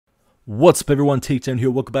What's up everyone, Takedown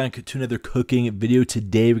here. Welcome back to another cooking video.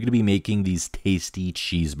 Today we're going to be making these tasty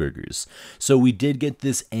cheeseburgers. So we did get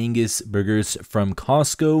this Angus burgers from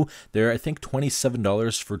Costco. They're I think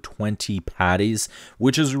 $27 for 20 patties,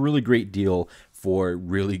 which is a really great deal for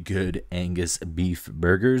really good Angus beef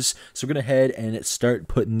burgers. So we're going to head and start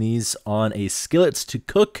putting these on a skillet to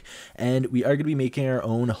cook, and we are going to be making our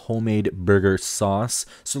own homemade burger sauce.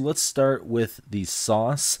 So let's start with the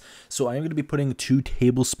sauce. So I'm going to be putting 2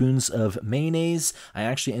 tablespoons of mayonnaise. I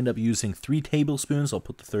actually end up using 3 tablespoons. I'll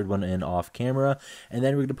put the third one in off camera. And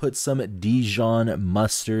then we're going to put some Dijon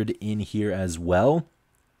mustard in here as well.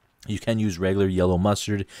 You can use regular yellow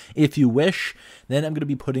mustard if you wish. Then I'm going to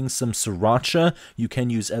be putting some sriracha. You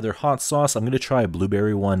can use other hot sauce. I'm going to try a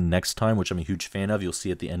blueberry one next time, which I'm a huge fan of. You'll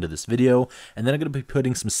see at the end of this video. And then I'm going to be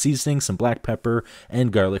putting some seasoning, some black pepper,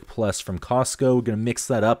 and garlic plus from Costco. We're going to mix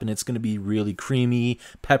that up, and it's going to be really creamy,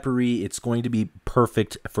 peppery. It's going to be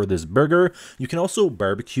perfect for this burger. You can also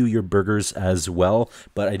barbecue your burgers as well,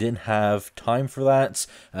 but I didn't have time for that,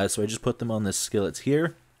 so I just put them on the skillets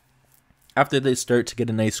here. After they start to get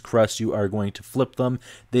a nice crust, you are going to flip them.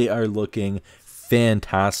 They are looking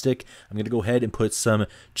fantastic. I'm going to go ahead and put some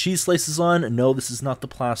cheese slices on. No, this is not the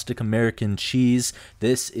plastic American cheese.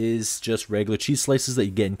 This is just regular cheese slices that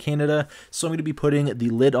you get in Canada. So I'm going to be putting the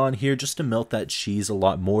lid on here just to melt that cheese a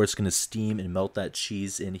lot more. It's going to steam and melt that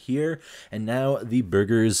cheese in here. And now the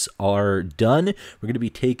burgers are done. We're going to be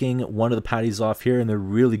taking one of the patties off here, and they're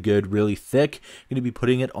really good, really thick. I'm going to be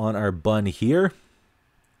putting it on our bun here.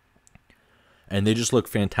 And they just look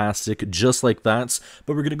fantastic, just like that.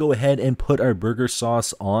 But we're going to go ahead and put our burger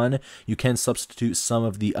sauce on. You can substitute some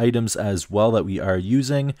of the items as well that we are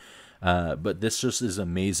using. But this just is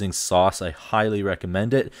amazing sauce. I highly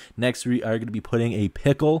recommend it. Next, we are going to be putting a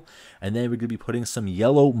pickle. And then we're going to be putting some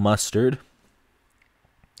yellow mustard.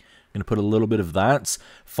 I'm going to put a little bit of that,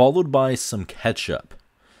 followed by some ketchup.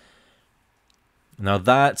 Now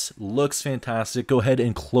that looks fantastic. Go ahead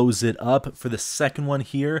and close it up. For the second one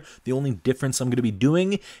here, the only difference I'm going to be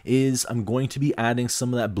doing is I'm going to be adding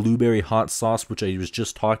some of that blueberry hot sauce, which I was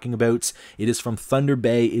just talking about. It is from Thunder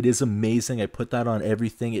Bay. It is amazing. I put that on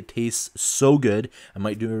everything. It tastes so good. I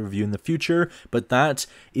might do a review in the future, but that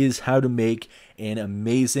is how to make an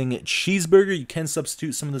amazing cheeseburger. You can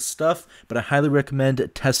substitute some of this stuff, but I highly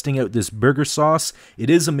recommend testing out this burger sauce.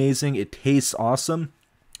 It is amazing. It tastes awesome.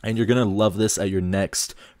 And you're going to love this at your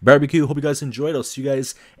next barbecue. Hope you guys enjoyed. I'll see you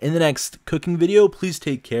guys in the next cooking video. Please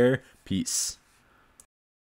take care. Peace.